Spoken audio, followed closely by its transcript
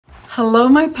Hello,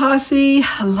 my posse.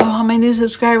 Hello, all my new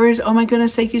subscribers. Oh my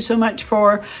goodness, thank you so much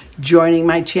for joining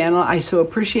my channel. I so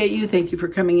appreciate you. Thank you for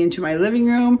coming into my living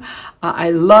room.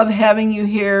 I love having you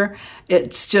here.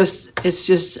 It's just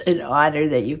an honor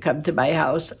that you come to my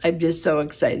house. I'm just so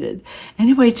excited.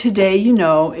 Anyway, today, you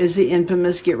know, is the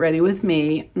infamous Get Ready With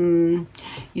Me. You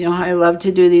know how I love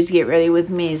to do these Get Ready With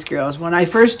Me's, girls. When I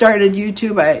first started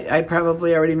YouTube, I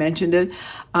probably already mentioned it.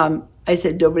 I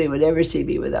said nobody would ever see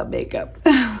me without makeup.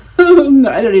 No,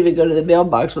 I don't even go to the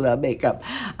mailbox without makeup.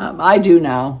 I do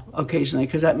now occasionally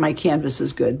because my canvas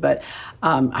is good, but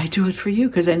I do it for you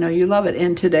because I know you love it.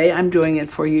 And today I'm doing it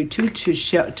for you too,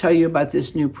 to tell you about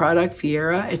this new product,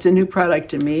 Fierá. It's a new product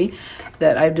to me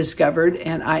that I've discovered,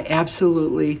 and I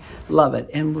absolutely love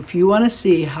it. And if you want to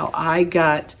see how I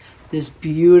got this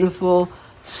beautiful,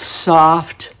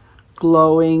 soft,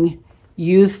 glowing,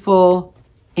 youthful,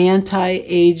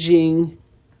 anti-aging,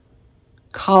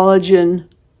 collagen,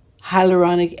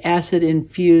 hyaluronic acid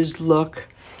infused look,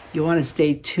 you want to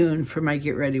stay tuned for my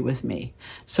Get Ready With Me.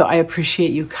 So I appreciate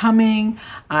you coming.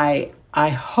 I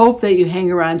hope that you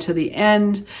hang around to the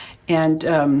end, and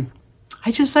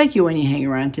I just like you when you hang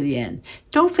around to the end.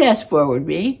 Don't fast forward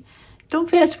me. Don't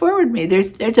fast forward me.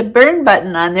 There's a burn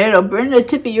button on there. It'll burn the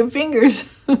tip of your fingers.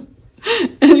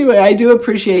 Anyway, I do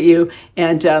appreciate you,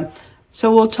 and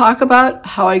so we'll talk about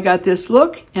how I got this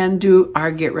look and do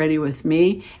our Get Ready With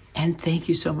Me. And thank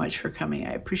you so much for coming.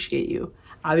 I appreciate you.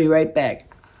 I'll be right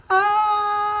back.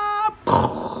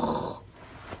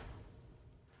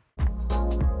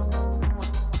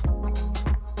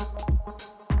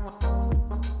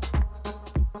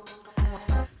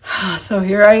 So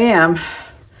here I am.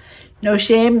 No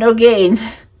shame, no gain.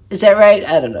 Is that right?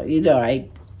 I don't know. You know, I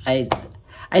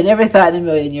never thought in a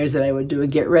million years that I would do a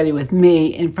Get Ready With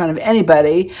Me in front of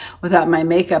anybody without my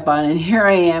makeup on. And here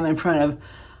I am in front of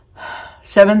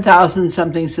 7,000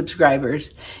 something subscribers,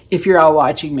 if you're all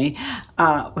watching me,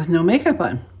 with no makeup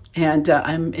on. And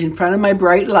I'm in front of my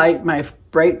bright light, my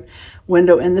bright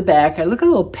window in the back. I look a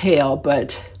little pale,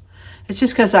 but it's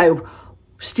just because I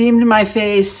steamed my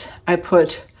face, I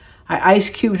ice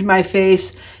cubed my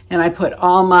face, and I put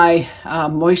all my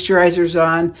moisturizers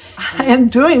on. I am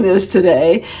doing this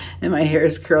today, and my hair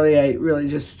is curly. I really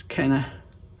just kind of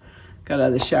got out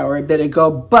of the shower a bit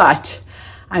ago, but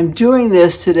I'm doing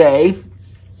this today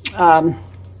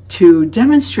to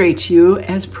demonstrate to you,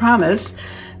 as promised,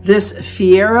 this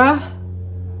Fierá,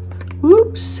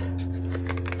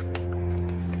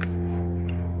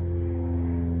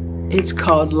 it's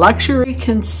called Luxury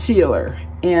Concealer,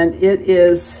 and it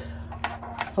is,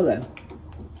 hold on.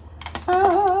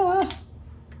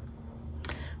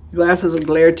 Glasses will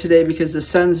glare today because the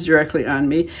sun's directly on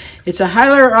me. It's a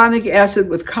hyaluronic acid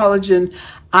with collagen.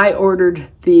 I ordered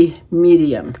the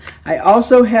medium. I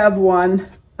also have one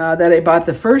that I bought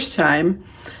the first time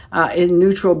in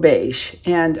neutral beige.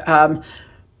 And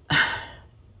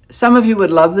some of you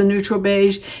would love the neutral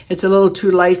beige. It's a little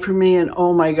too light for me, and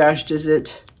oh my gosh, does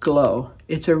it glow.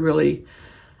 It's a really,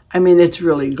 I mean, it's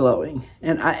really glowing.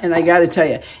 And I got to tell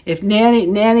you, if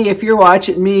Nanny, if you're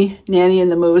watching me, Nanny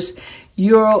and the Moose,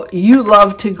 you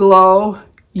love to glow,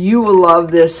 you will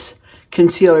love this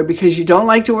concealer because you don't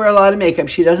like to wear a lot of makeup.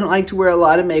 She doesn't like to wear a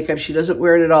lot of makeup. She doesn't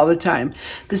wear it all the time.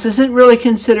 This isn't really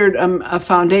considered a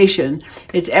foundation.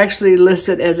 It's actually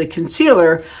listed as a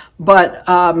concealer, but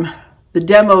the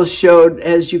demos showed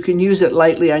as you can use it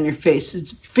lightly on your face.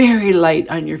 It's very light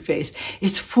on your face.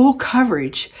 It's full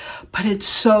coverage, but it's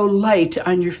so light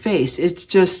on your face. It's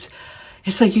just,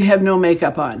 it's like you have no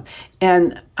makeup on.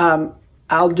 And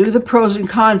I'll do the pros and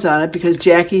cons on it because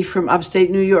Jackie from upstate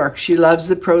New York, she loves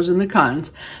the pros and the cons.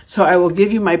 So I will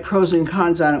give you my pros and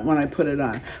cons on it when I put it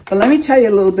on. But let me tell you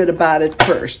a little bit about it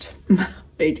first. I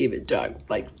ain't even talk,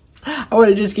 like, I want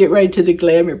to just get right to the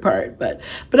glamour part. But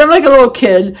I'm like a little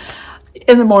kid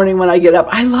in the morning when I get up.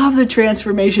 I love the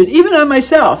transformation, even on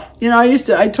myself. You know,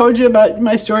 I told you about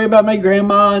my story about my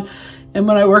grandma and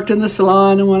when I worked in the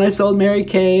salon and when I sold Mary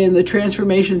Kay and the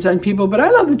transformations on people. But I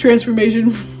love the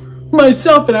transformation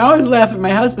myself, and I always laugh at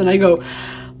my husband. I go,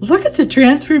 look at the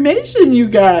transformation you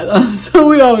got. So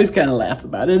we always kind of laugh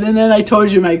about it. And then I told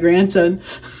you my grandson,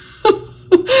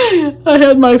 I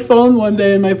had my phone one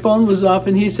day and my phone was off,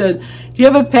 and he said, do you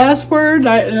have a password?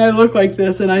 And I looked like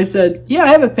this, and I said, yeah, I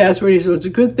have a password. He said, well, it's a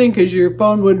good thing because your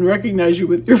phone wouldn't recognize you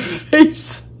with your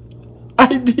face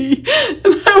ID.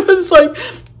 And I was like,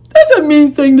 that's a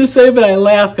mean thing to say, but I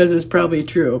laugh because it's probably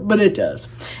true, but it does.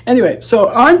 Anyway, so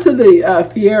on to the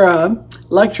Fierá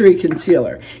Luxury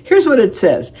Concealer. Here's what it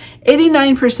says.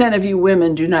 89% of you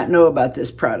women do not know about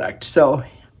this product, so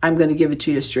I'm going to give it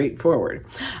to you straightforward.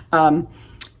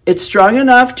 It's strong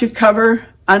enough to cover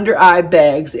under eye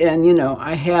bags. And you know,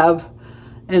 I have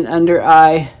an under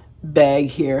eye bag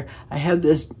here. I have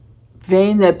this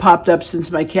vein that popped up since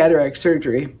my cataract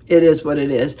surgery. It is what it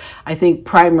is. I think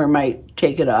primer might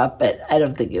take it off, but I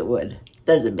don't think it would.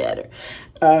 Doesn't matter.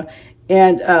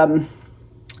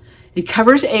 It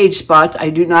covers age spots.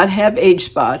 I do not have age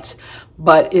spots,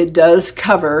 but it does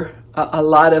cover a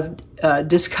lot of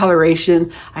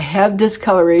discoloration. I have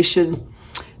discoloration,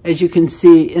 as you can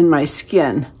see, in my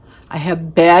skin. I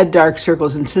have bad dark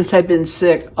circles, and since I've been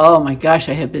sick, oh my gosh,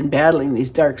 I have been battling these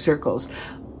dark circles.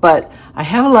 But I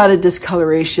have a lot of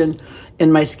discoloration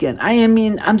in my skin. I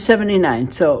mean, I'm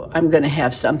 79, so I'm gonna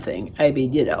have something. I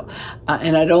mean, you know,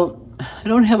 and I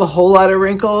don't have a whole lot of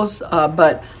wrinkles,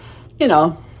 but you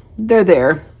know, they're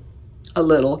there a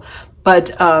little. But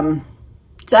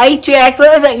sidetrack,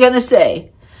 what was I gonna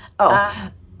say?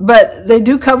 Oh, but they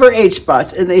do cover age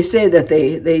spots, and they say that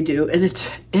they do, and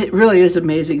it really is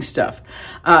amazing stuff.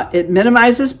 It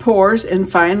minimizes pores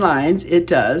and fine lines. It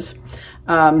does.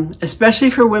 Especially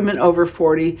for women over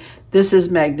 40, this is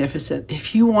magnificent.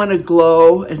 If you want to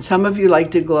glow, and some of you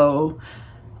like to glow,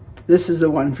 this is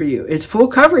the one for you. It's full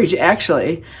coverage,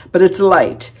 actually, but it's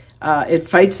light. It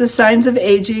fights the signs of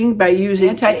aging by using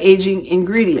anti-aging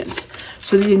ingredients.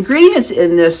 So the ingredients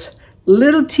in this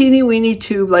little teeny weeny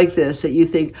tube like this that you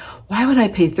think, why would I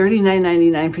pay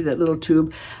 $39.99 for that little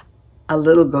tube? A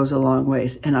little goes a long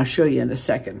ways, and I'll show you in a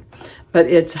second. But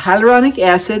it's hyaluronic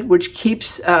acid, which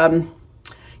keeps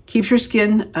your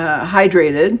skin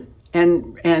hydrated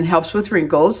and helps with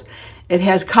wrinkles. It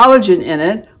has collagen in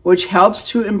it, which helps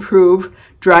to improve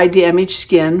dry, damaged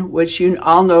skin, which you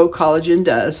all know collagen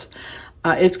does.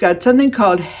 It's got something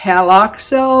called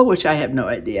haloxyl, which I have no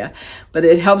idea, but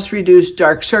it helps reduce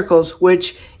dark circles,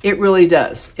 which it really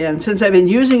does. And since I've been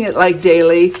using it like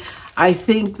daily, I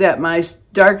think that my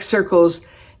dark circles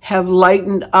have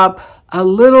lightened up a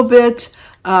little bit.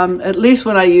 At least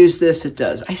when I use this, it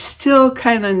does. I still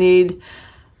kind of need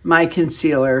my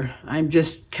concealer. I'm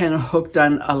just kind of hooked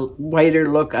on a whiter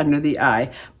look under the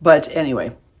eye. But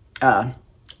anyway,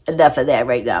 enough of that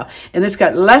right now. And it's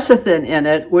got lecithin in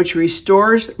it, which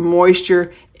restores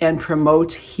moisture and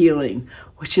promotes healing,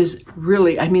 which is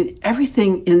really, I mean,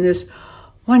 everything in this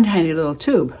one tiny little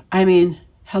tube. I mean,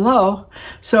 hello.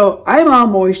 So I'm all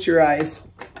moisturized.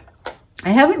 I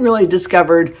haven't really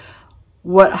discovered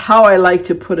how I like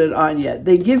to put it on yet.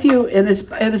 They give you, and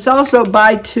it's also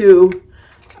buy two.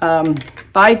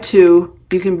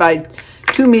 You can buy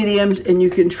 2 mediums, and you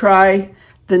can try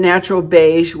the natural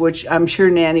beige, which I'm sure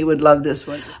Nanny would love this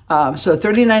one. So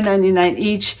 $39.99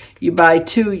 each. You buy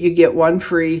 2, you get 1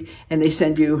 free, and they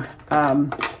send you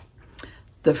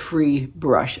the free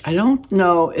brush. I don't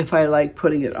know if I like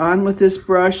putting it on with this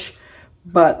brush,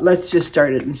 but let's just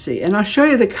start it and see. And I'll show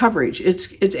you the coverage.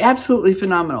 It's absolutely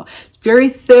phenomenal. It's very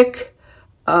thick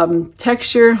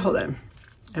texture. Hold on.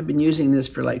 I've been using this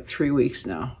for like 3 weeks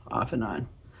now, off and on.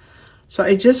 So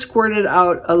I just squirted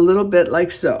out a little bit like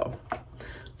so.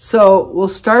 So we'll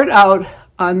start out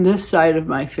on this side of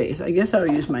my face. I guess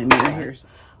I'll use my mirror here.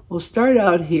 We'll start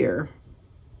out here.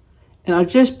 And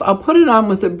I'll put it on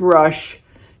with a brush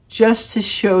just to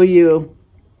show you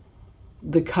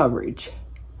the coverage.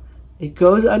 It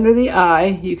goes under the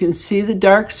eye. You can see the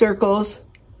dark circles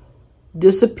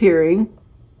disappearing.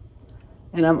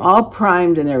 And I'm all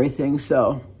primed and everything,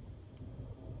 so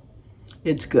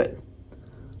it's good.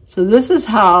 So this is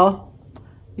how,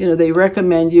 you know, they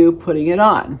recommend you putting it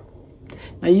on.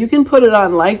 Now you can put it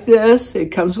on like this.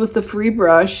 It comes with the free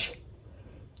brush.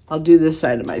 I'll do this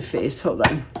side of my face. Hold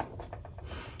on.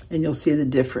 And you'll see the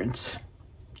difference.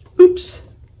 Oops.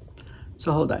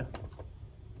 So hold on.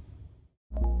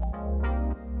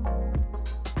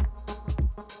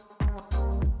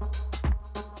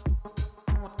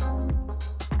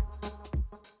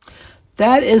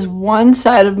 That is one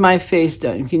side of my face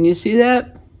done. Can you see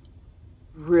that?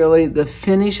 Really, the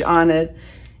finish on it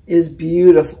is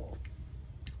beautiful.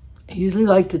 I usually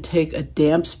like to take a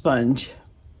damp sponge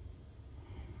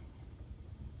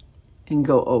and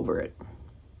go over it.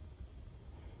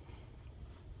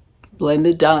 Blend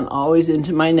it down always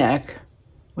into my neck,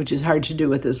 which is hard to do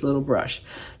with this little brush.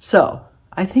 So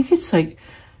I think it's like,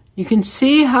 you can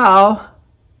see how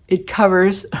it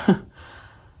covers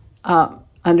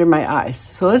under my eyes.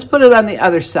 So let's put it on the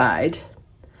other side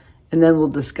and then we'll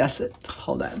discuss it.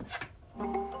 Hold on.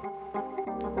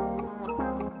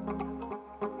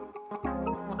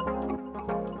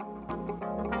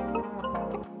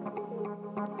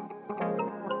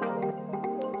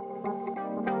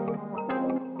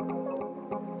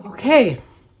 Okay,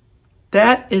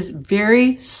 that is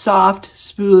very soft,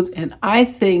 smooth, and I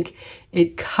think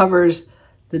it covers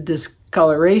the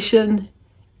discoloration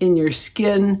in your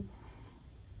skin.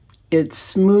 It's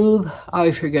smooth. I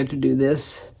always forget to do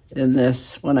this and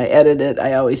this. When I edit it,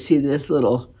 I always see this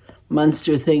little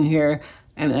monster thing here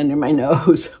and under my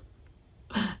nose.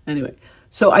 Anyway,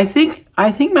 so I think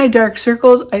my dark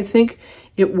circles, I think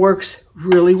it works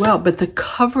really well. But the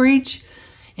coverage,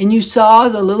 and you saw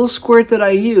the little squirt that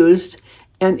I used,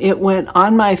 and it went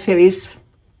on my face,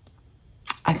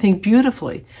 I think,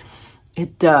 beautifully.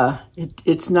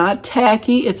 It's not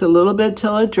tacky. It's a little bit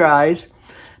till it dries,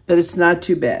 but it's not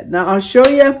too bad. Now I'll show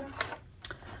you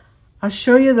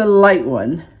the light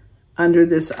one under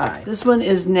this eye. This one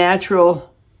is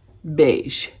natural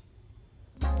beige.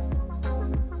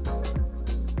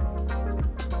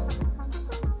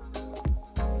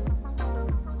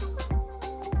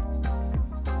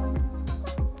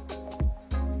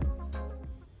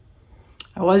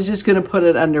 I was just going to put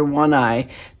it under one eye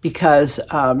because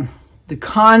the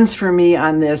cons for me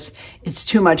on this, it's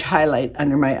too much highlight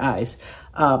under my eyes.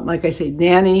 Like I say,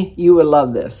 Nanny, you would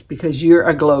love this because you're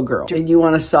a glow girl and you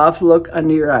want a soft look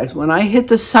under your eyes. When I hit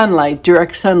the sunlight,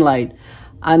 direct sunlight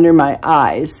under my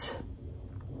eyes,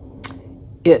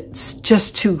 it's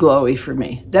just too glowy for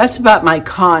me. That's about my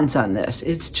cons on this.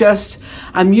 It's just,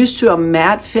 I'm used to a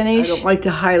matte finish. I don't like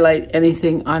to highlight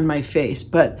anything on my face,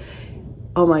 but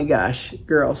oh my gosh,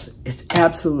 girls, it's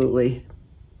absolutely,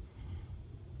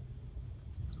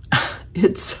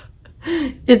 it's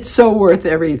so worth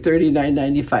every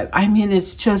 $39.95. I mean,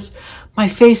 it's just, my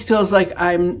face feels like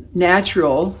I'm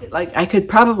natural. Like I could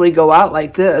probably go out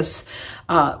like this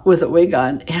with a wig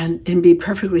on and be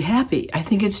perfectly happy. I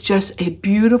think it's just a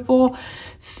beautiful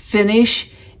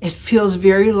finish. It feels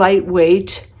very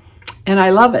lightweight and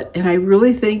I love it. And I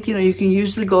really think, you know, you can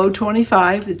use the Glow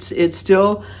 25. It's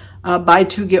still buy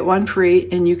two, get one free,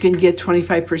 and you can get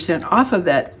 25% off of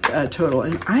that total.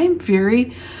 And I'm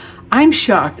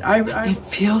shocked. It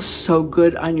feels so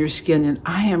good on your skin, and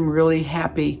I am really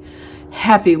happy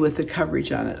with the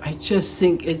coverage on it. I just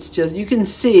think it's just, you can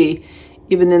see,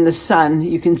 even in the sun,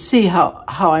 you can see how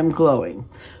I'm glowing.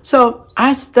 So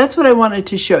that's what I wanted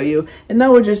to show you. And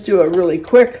now we'll just do a really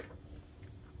quick,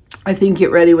 I think, get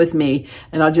ready with me,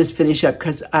 and I'll just finish up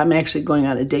because I'm actually going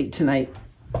on a date tonight.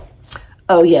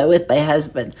 Oh yeah, with my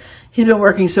husband. He's been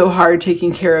working so hard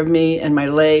taking care of me and my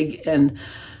leg and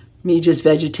me just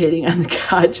vegetating on the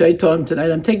couch. I told him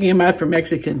tonight I'm taking him out for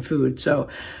Mexican food. So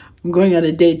I'm going on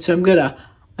a date. So I'm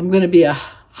gonna be a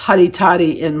hottie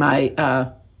toddy in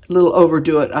my little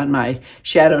overdo it on my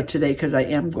shadow today because I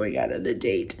am going out on a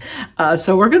date.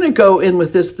 So we're gonna go in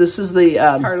with this. This is the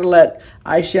Tarte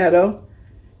eyeshadow,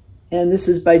 and this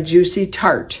is by Juicy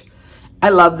Tarte.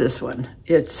 I love this one.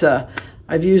 It's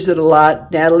I've used it a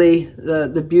lot. Nathalie,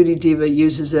 the beauty diva,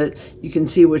 uses it. You can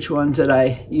see which ones that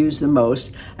I use the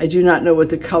most. I do not know what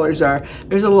the colors are.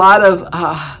 There's a lot of,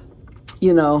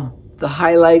 you know, the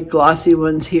highlight glossy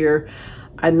ones here.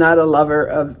 I'm not a lover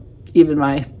of even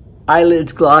my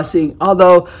eyelids glossing,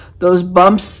 although those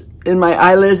bumps in my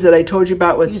eyelids that I told you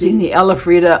about with using the Ella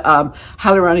Freda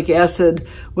hyaluronic acid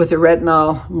with the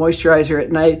retinol moisturizer at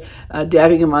night,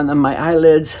 dabbing them on my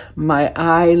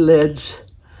eyelids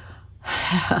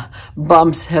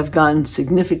bumps have gone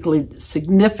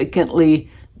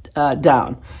significantly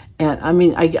down. And I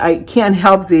mean, I can't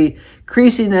help the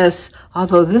creasiness,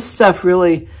 although this stuff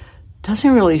really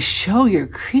doesn't really show your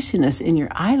creasiness in your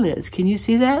eyelids. Can you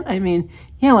see that? I mean,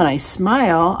 yeah, when I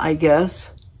smile, I guess,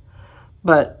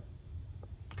 but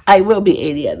I will be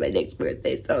 80 on my next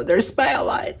birthday, so there's smile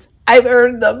lines. I've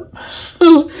earned them.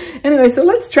 Anyway, so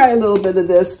let's try a little bit of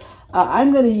this.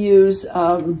 I'm going to use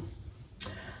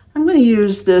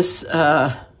this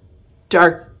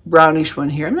dark brownish one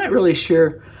here. I'm not really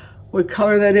sure what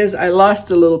color that is. I lost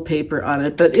a little paper on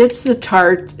it, but it's the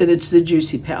Tarte and it's the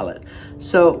Juicy palette.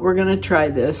 So we're gonna try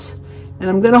this. And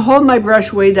I'm gonna hold my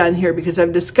brush way down here because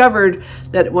I've discovered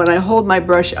that when I hold my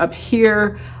brush up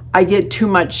here, I get too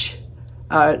much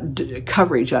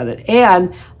coverage on it.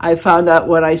 And I found out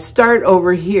when I start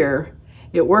over here,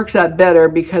 it works out better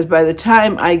because by the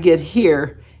time I get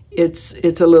here, it's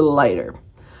a little lighter.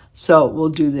 So we'll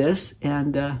do this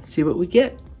and see what we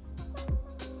get.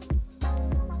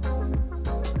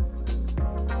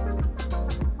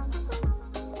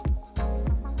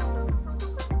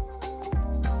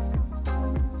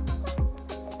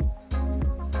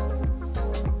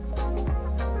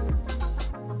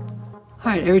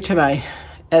 All right, every time I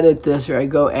edit this or I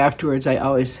go afterwards,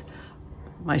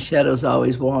 my shadow's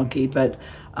always wonky, but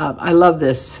I love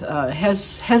this.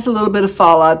 Has a little bit of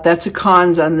fallout. That's a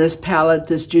cons on this palette,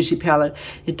 this Juicy palette.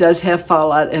 It does have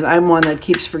fallout, and I'm one that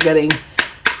keeps forgetting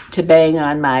to bang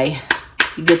on my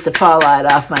get the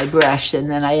fallout off my brush, and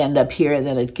then I end up here, and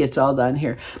then it gets all done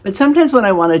here. But sometimes when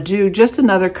I want to do just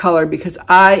another color, because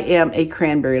I am a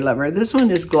cranberry lover, this one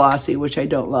is glossy, which I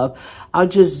don't love, I'll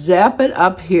just zap it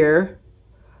up here,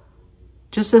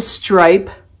 just a stripe,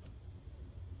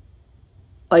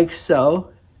 like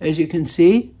so, as you can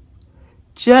see,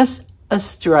 just a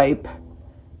stripe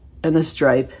and a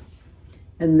stripe.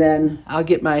 And then I'll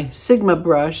get my Sigma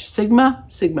brush,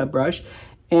 Sigma brush,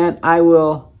 and I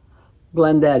will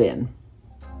blend that in.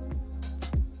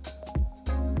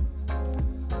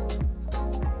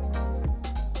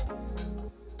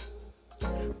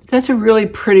 That's a really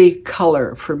pretty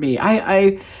color for me.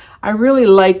 I really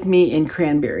like me in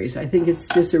cranberries. I think it's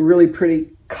just a really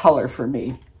pretty color for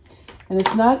me. And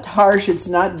it's not harsh, it's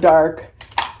not dark,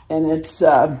 and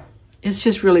it's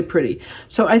just really pretty.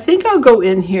 So I think I'll go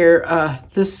in here,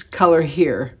 this color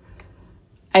here.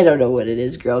 I don't know what it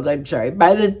is, girls. I'm sorry.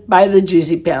 Buy the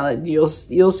Juicy palette. You'll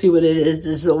see what it is. This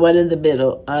is the one in the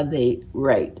middle on the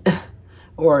right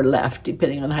or left,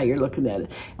 depending on how you're looking at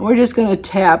it. And we're just going to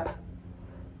tap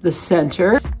the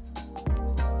center.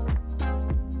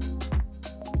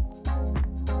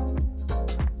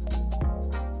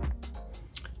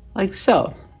 Like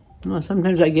so. Well,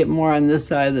 sometimes I get more on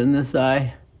this eye than this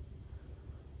eye.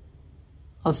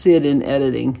 I'll see it in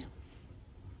editing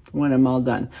when I'm all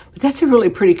done. But that's a really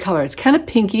pretty color. It's kind of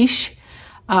pinkish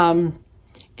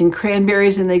in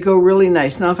cranberries, and they go really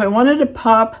nice. Now, if I wanted to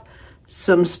pop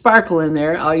some sparkle in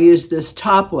there, I'll use this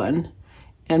top one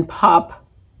and pop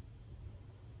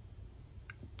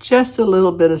just a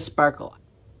little bit of sparkle.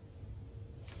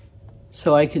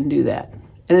 So I can do that.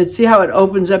 And see how it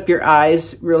opens up your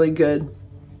eyes really good.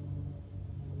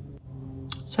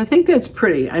 So I think that's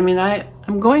pretty. I mean,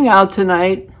 I'm going out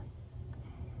tonight.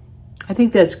 I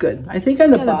think that's good. I think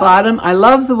on the bottom, I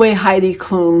love the way Heidi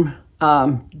Klum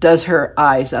does her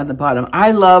eyes on the bottom.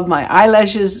 I love my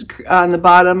eyelashes on the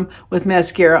bottom with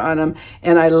mascara on them,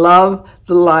 and I love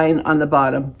the line on the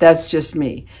bottom. That's just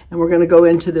me. And we're going to go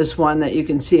into this one that you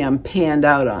can see I'm panned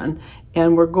out on,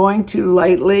 and we're going to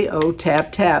lightly, oh,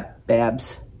 tap, tap,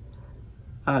 Babs,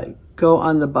 go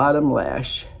on the bottom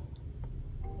lash.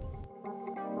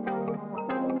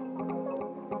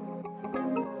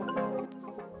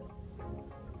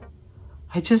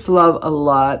 I just love a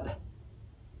lot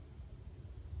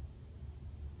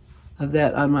of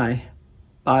that on my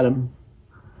bottom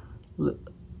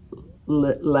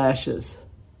lashes.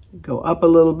 Go up a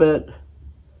little bit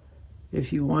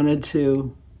if you wanted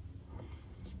to.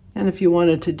 And if you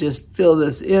wanted to just fill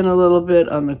this in a little bit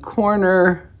on the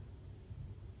corner,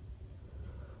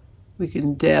 we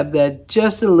can dab that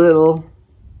just a little.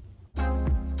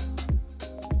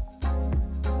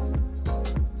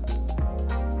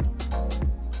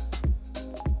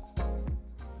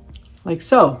 Like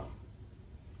so.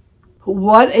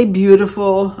 What a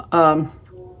beautiful,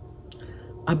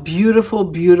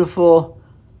 beautiful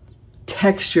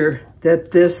texture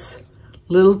that this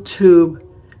little tube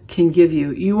can give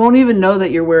you. You won't even know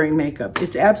that you're wearing makeup.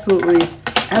 It's absolutely,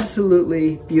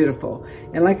 absolutely beautiful.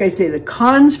 And like I say, the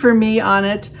cons for me on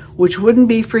it, which wouldn't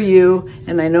be for you,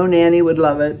 and I know Nanny would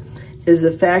love it, is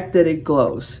the fact that it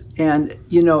glows. And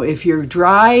you know, if you're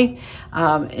dry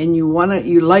and you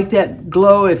like that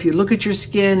glow, if you look at your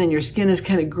skin and your skin is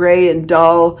kind of gray and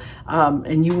dull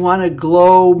and you want to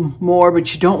glow more,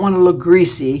 but you don't want to look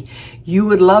greasy, you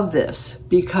would love this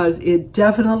because it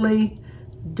definitely,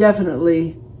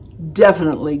 definitely,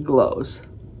 definitely glows.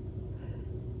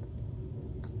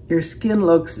 Your skin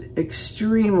looks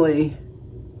extremely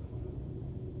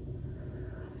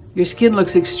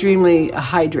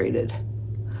hydrated.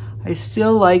 I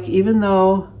still like, even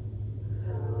though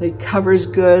it covers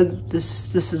good,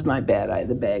 this is my bad eye,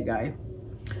 the bad eye.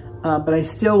 But I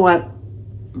still want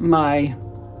my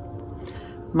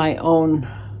own,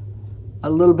 a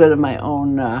little bit of my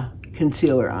own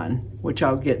concealer on, which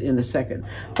I'll get in a second.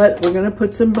 But we're gonna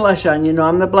put some blush on. You know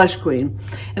I'm the blush queen.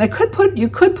 And you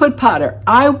could put powder.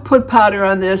 I put powder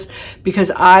on this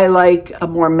because I like a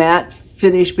more matte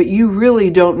finish, but you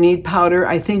really don't need powder.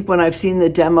 I think when I've seen the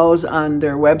demos on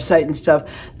their website and stuff,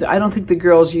 I don't think the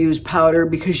girls use powder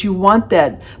because you want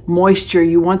that moisture,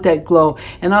 you want that glow.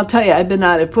 And I'll tell you, I've been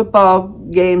out at football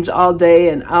games all day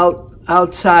and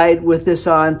outside with this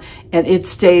on, and it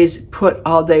stays put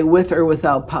all day with or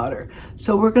without powder.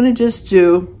 So we're gonna just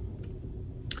do,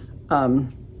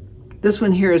 this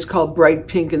one here is called Bright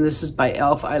Pink, and this is by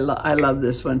e.l.f. I love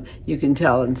this one. You can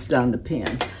tell it's down the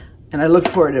pan. And I looked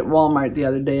for it at Walmart the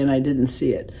other day and I didn't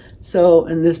see it. So,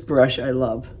 and this brush I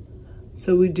love.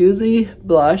 So we do the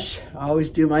blush. I always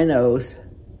do my nose.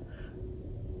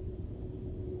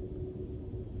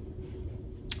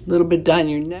 A little bit down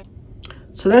your neck.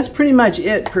 So that's pretty much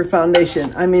it for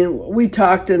foundation. I mean, we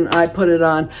talked and I put it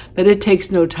on, but it takes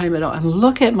no time at all. And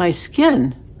look at my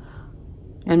skin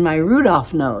and my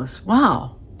Rudolph nose.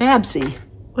 Wow, Babsy,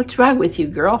 what's wrong with you,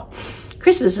 girl?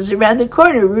 Christmas is around the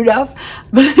corner, Rudolph.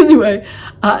 But anyway,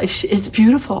 it's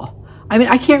beautiful. I mean,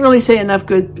 I can't really say enough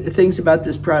good things about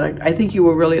this product. I think you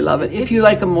will really love it. If you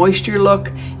like a moisture look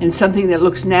and something that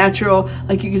looks natural,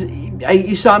 like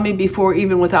you saw me before,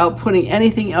 even without putting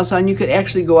anything else on, you could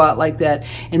actually go out like that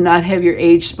and not have your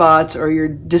age spots or your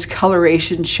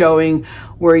discoloration showing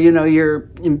where, you know, you're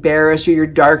embarrassed or your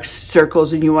dark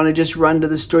circles and you want to just run to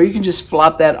the store. You can just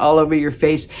flop that all over your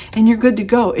face and you're good to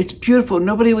go. It's beautiful.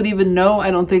 Nobody would even know, I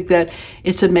don't think, that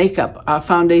it's a makeup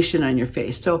foundation on your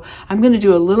face. So I'm going to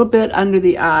do a little bit under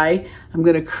the eye. I'm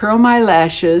going to curl my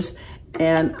lashes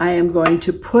and I am going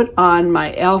to put on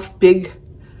my e.l.f. Big,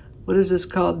 what is this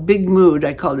called? Big Mood.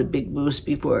 I called it Big Moose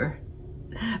before,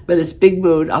 but it's Big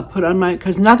Mood. I'll put on my,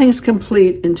 because nothing's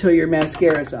complete until your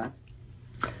mascara's on.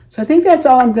 So I think that's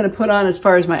all I'm going to put on as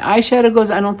far as my eyeshadow goes.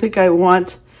 I don't think I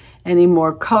want any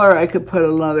more color. I could put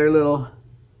another little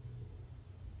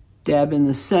dab in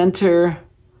the center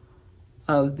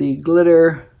of the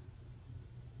glitter.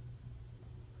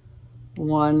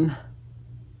 One.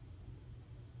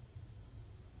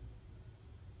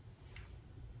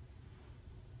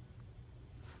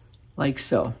 Like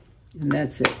so. And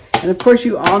that's it. And of course,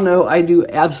 you all know I do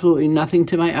absolutely nothing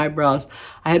to my eyebrows.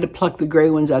 I had to pluck the gray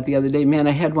ones out the other day. Man,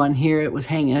 I had one here. It was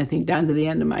hanging, I think, down to the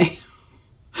end of my...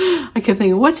 I kept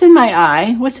thinking, what's in my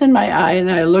eye? What's in my eye?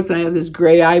 And I looked and I had this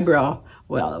gray eyebrow.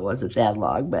 Well, it wasn't that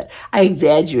long, but I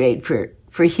exaggerate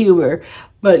for humor.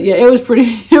 But yeah, it was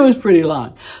pretty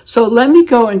long. So let me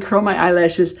go and curl my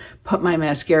eyelashes, put my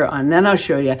mascara on. Then I'll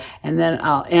show you. And then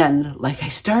I'll end like I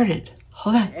started.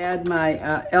 Hold on. Add my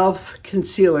e.l.f.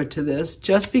 concealer to this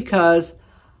just because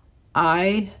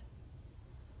I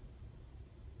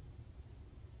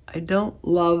don't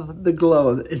love the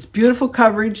glow. It's beautiful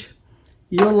coverage.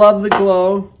 You'll love the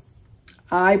glow.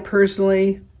 I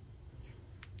personally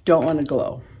don't want to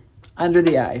glow under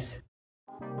the eyes.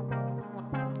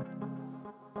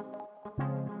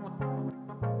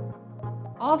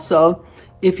 Also,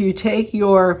 if you take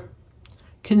your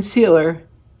concealer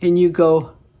and you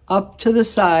go up to the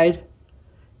side,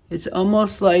 it's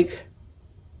almost like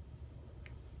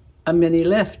a mini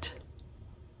lift.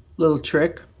 Little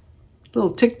trick,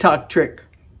 little TikTok trick.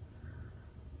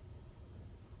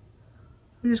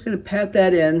 I'm just going to pat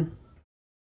that in.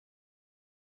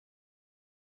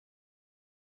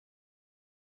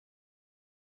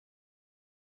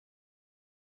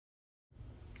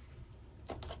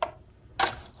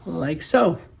 Like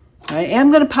so. I am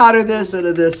going to powder this out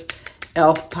of this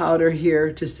e.l.f. powder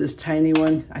here, just this tiny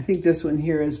one. I think this one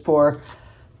here is for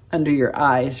under your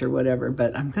eyes or whatever,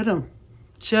 but I'm going to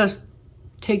just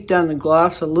take down the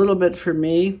gloss a little bit for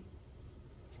me.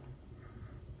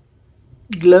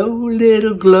 Glow,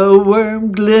 little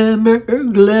glowworm, glimmer,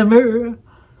 glimmer.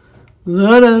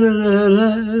 La, la, la,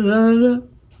 la, la, la.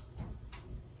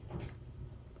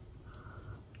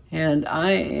 And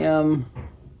I am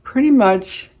pretty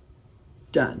much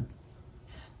done.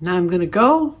 Now I'm going to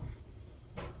go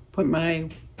put my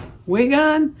wig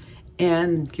on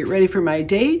and get ready for my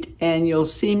date, and you'll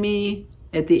see me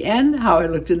at the end how I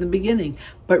looked in the beginning.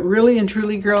 But really and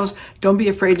truly, girls, don't be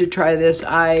afraid to try this.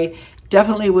 I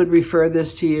definitely would refer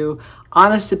this to you.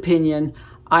 Honest opinion,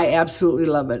 I absolutely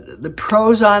love it. The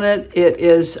pros on it, it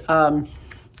is the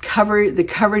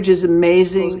coverage is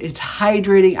amazing. It's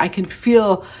hydrating. I can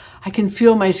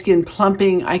feel my skin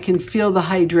plumping. I can feel the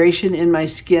hydration in my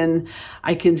skin.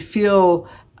 I can feel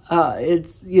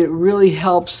it really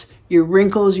helps your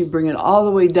wrinkles. You bring it all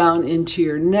the way down into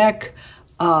your neck.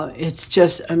 It's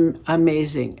just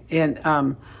amazing. And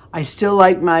I still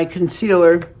like my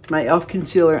concealer, my e.l.f.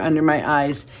 concealer under my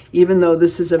eyes, even though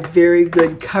this is a very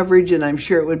good coverage, and I'm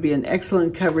sure it would be an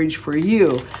excellent coverage for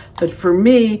you. But for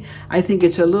me, I think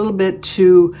it's a little bit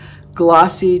too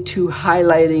glossy, too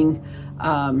highlighting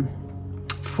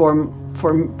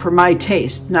for my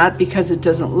taste. Not because it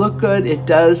doesn't look good, it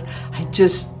does.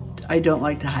 I don't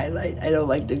like to highlight. I don't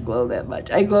like to glow that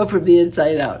much. I glow from the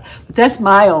inside out. But that's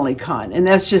my only con, and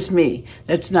that's just me.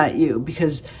 That's not you,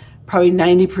 because probably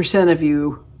 90% of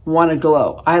you want to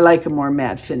glow. I like a more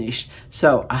matte finish.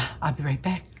 So I'll be right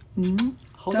back.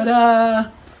 Ta-da!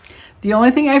 The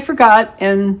only thing I forgot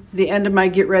in the end of my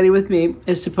Get Ready With Me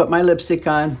is to put my lipstick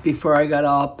on before I got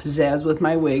all pizzazz with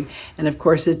my wig. And of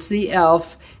course it's the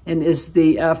e.l.f. and it's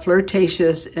the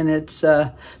Flirtatious, and it's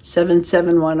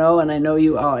 7710, and I know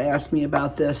you all asked me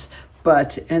about this.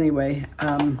 But anyway,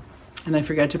 and I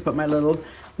forgot to put my little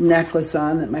necklace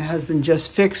on that my husband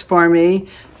just fixed for me.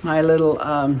 My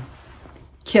little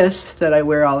kiss that I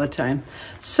wear all the time.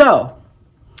 So,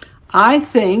 I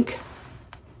think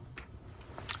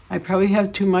I probably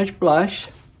have too much blush,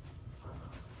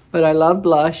 but I love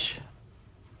blush.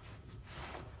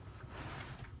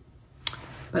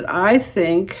 But I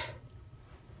think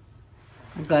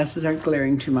my glasses aren't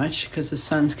glaring too much because the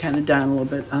sun's kind of down a little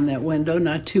bit on that window,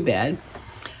 not too bad.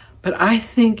 But I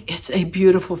think it's a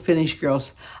beautiful finish,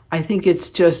 girls. I think it's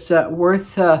just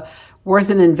worth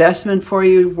an investment for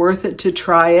you, worth it to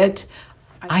try it.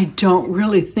 I don't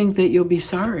really think that you'll be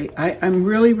sorry. I'm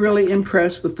really, really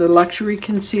impressed with the luxury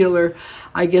concealer.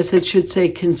 I guess it should say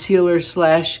concealer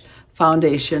slash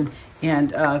foundation,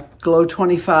 and Glow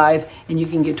 25, and you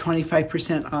can get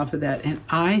 25% off of that. And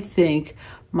I think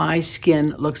my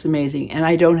skin looks amazing. And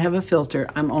I don't have a filter.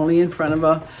 I'm only in front of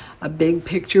a big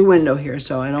picture window here,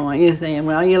 so I don't want you saying,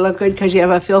 well, you look good because you have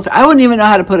a filter. I wouldn't even know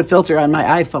how to put a filter on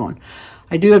my iPhone.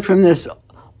 I do it from this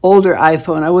older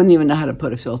iPhone. I wouldn't even know how to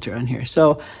put a filter on here.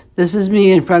 So this is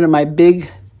me in front of my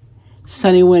big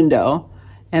sunny window.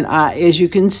 And as you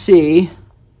can see,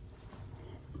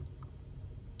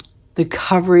 the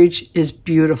coverage is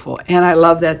beautiful. And I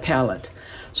love that palette.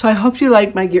 So I hope you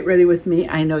like my Get Ready With Me.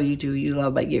 I know you do. You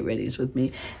love my Get Readies With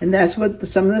Me. And that's what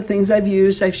some of the things I've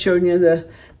used. I've shown you the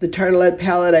Tartelette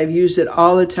palette. I've used it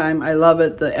all the time. I love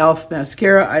it. The e.l.f.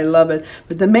 mascara. I love it.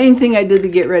 But the main thing I did the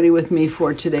Get Ready With Me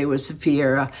for today was the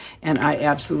Fiera. And I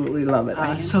absolutely love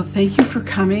it. So thank you for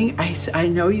coming. I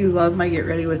know you love my Get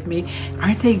Ready With Me.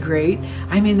 Aren't they great?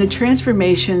 I mean, the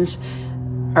transformations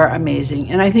are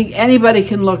amazing. And I think anybody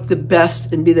can look the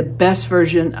best and be the best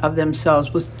version of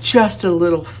themselves with just a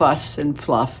little fuss and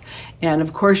fluff. And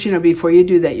of course, you know, before you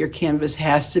do that, your canvas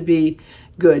has to be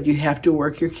good. You have to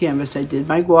work your canvas. I did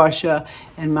my gua sha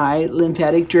and my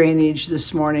lymphatic drainage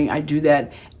this morning. I do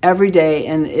that every day.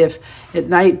 And if at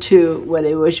night too, when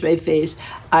I wash my face,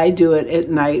 I do it at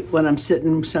night when I'm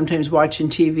sitting sometimes watching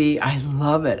TV. I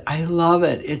love it. I love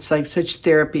it. It's like such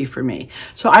therapy for me.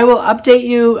 So I will update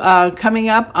you coming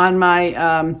up on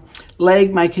my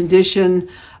leg, my condition.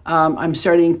 I'm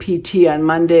starting PT on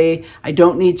Monday. I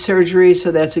don't need surgery,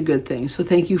 so that's a good thing. So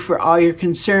thank you for all your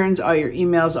concerns, all your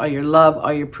emails, all your love,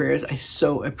 all your prayers. I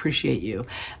so appreciate you,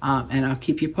 and I'll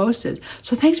keep you posted.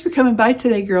 So thanks for coming by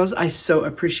today, girls. I so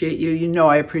appreciate you. You know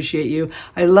I appreciate you.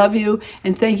 I love you,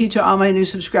 and thank you to all my new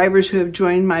subscribers who have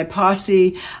joined my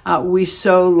posse. We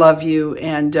so love you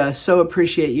and so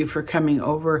appreciate you for coming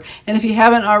over. And if you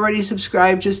haven't already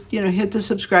subscribed, just, you know, hit the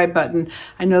subscribe button.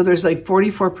 I know there's like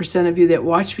 44% of you that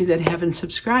watch me that haven't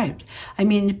subscribed. I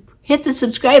mean, hit the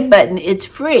subscribe button. It's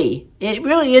free. It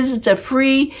really is. It's a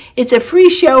free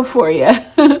show for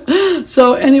you.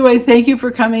 So anyway, thank you for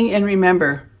coming. And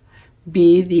remember,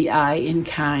 be the I in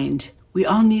kind. We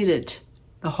all need it.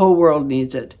 The whole world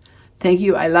needs it. Thank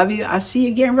you. I love you. I'll see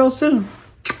you again real soon.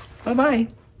 Bye-bye.